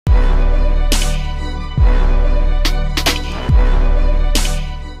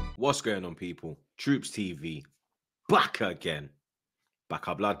What's going on, people? TroopzTV back again. Back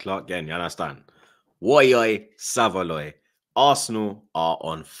a blood clot again, you understand? Woyoy Savaloy. Arsenal are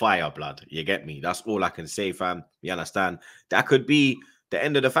on fire, blood. You get me? That's all I can say, fam. You understand? That could be the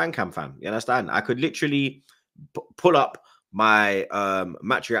end of the fan cam, fam. You understand? I could literally pull up my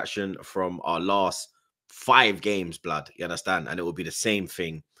match reaction from our last 5 games, blood. You understand? And it will be the same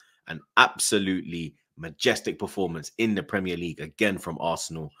thing. An absolutely majestic performance in the Premier League again from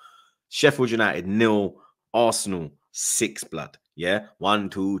Arsenal. Sheffield United 0, Arsenal 6, blood. Yeah, 1,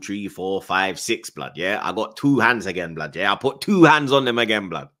 2, 3, 4, 5, 6, blood. Yeah, I got 2 hands again, blood. Yeah, I put 2 hands on them again,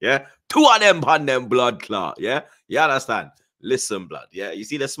 blood. Yeah, 2 of them on them, blood clot. Yeah, you understand? Listen, blood. Yeah, you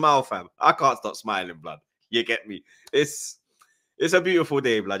see the smile, fam. I can't stop smiling, blood. You get me? It's a beautiful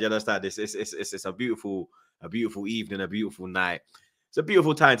day, blood. You understand? It's a beautiful evening, a beautiful night. It's a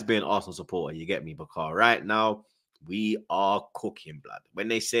beautiful time to be an Arsenal supporter. You get me? Because right now we are cooking, blood. When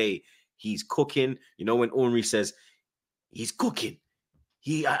they say he's cooking, you know, when Henry says he's cooking,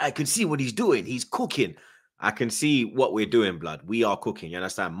 I can see what he's doing. He's cooking. I can see what we're doing, blood. We are cooking. You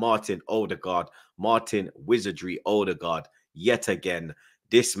understand? Martin Odegaard, Martin Wizardry Odegaard, yet again.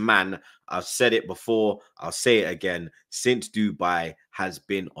 This man, I've said it before, I'll say it again, since Dubai has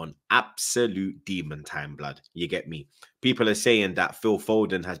been on absolute demon time, blood. You get me? People are saying that Phil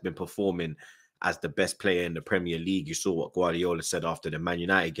Foden has been performing as the best player in the Premier League. You saw what Guardiola said after the Man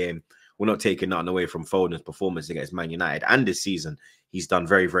United game. We're not taking nothing away from Foden's performance against Man United. And this season, he's done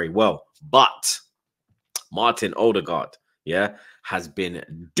very, very well. But Martin Odegaard, yeah, has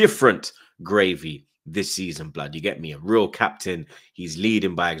been different gravy this season, blood. You get me? A real captain. He's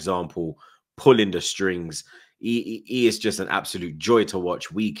leading by example, pulling the strings. He is just an absolute joy to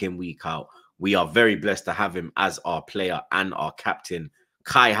watch week in, week out. We are very blessed to have him as our player and our captain.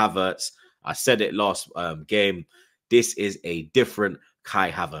 Kai Havertz, I said it last game. This is a different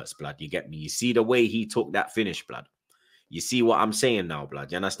Kai Havertz, blood. You get me? You see the way he took that finish, blood. You see what I'm saying now,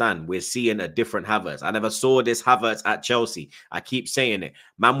 blood? You understand? We're seeing a different Havertz. I never saw this Havertz at Chelsea. I keep saying it.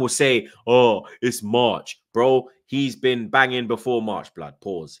 Man will say, oh, it's March. Bro, he's been banging before March, blood.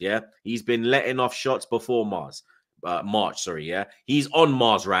 Pause, yeah? He's been letting off shots before March, sorry, yeah? He's on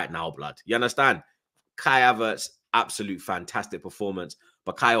Mars right now, blood. You understand? Kai Havertz, absolute fantastic performance.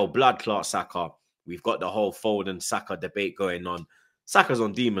 But Kyle blood clot Saka. We've got the whole Foden Saka debate going on. Saka's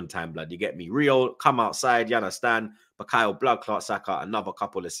on demon time, blood. You get me? Rio, come outside. You understand? Kyle blood clot Saka, another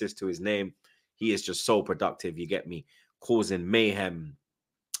couple assists to his name. He is just so productive. You get me? Causing mayhem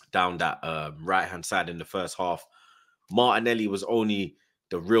down that right-hand side in the first half. Martinelli was only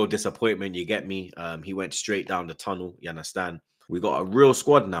the real disappointment. You get me? He went straight down the tunnel. You understand? We got a real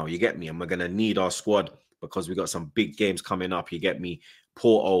squad now. You get me? And we're going to need our squad because we got some big games coming up. You get me?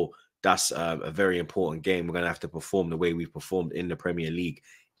 Porto. That's a very important game. We're going to have to perform the way we've performed in the Premier League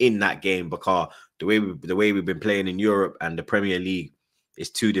in that game, because the way we've been playing in Europe and the Premier League is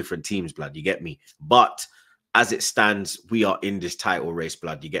 2 different teams, blood. You get me? But as it stands, we are in this title race,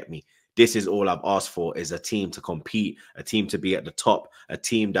 blood. You get me? This is all I've asked for, is a team to compete, a team to be at the top, a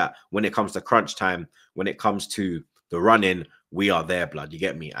team that when it comes to crunch time, when it comes to the running, we are there, blood. You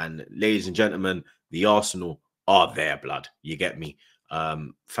get me? And ladies and gentlemen, the Arsenal are there, blood. You get me?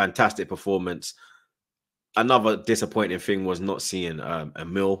 Fantastic performance. Another disappointing thing was not seeing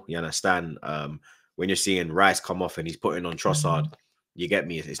Emil. You understand? When you're seeing Rice come off and he's putting on Trossard, you get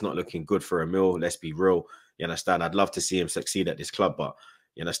me? It's not looking good for Emil. Let's be real. You understand? I'd love to see him succeed at this club, but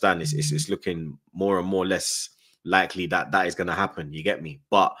you understand? It's looking more and more less likely that is going to happen. You get me?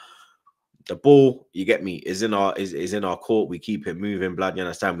 But the ball, you get me, is in our court. We keep it moving, blood. You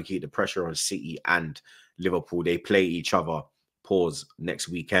understand? We keep the pressure on City and Liverpool. They play each other. Pause next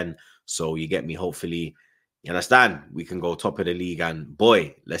weekend. So you get me? Hopefully, you understand, we can go top of the league, and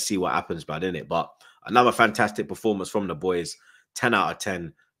boy, let's see what happens, blood, innit? But another fantastic performance from the boys. 10 out of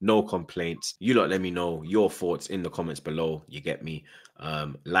 10, no complaints. You lot let me know your thoughts in the comments below. You get me?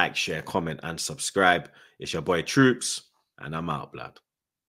 Like, share, comment, and subscribe. It's your boy Troopz, and I'm out, blood.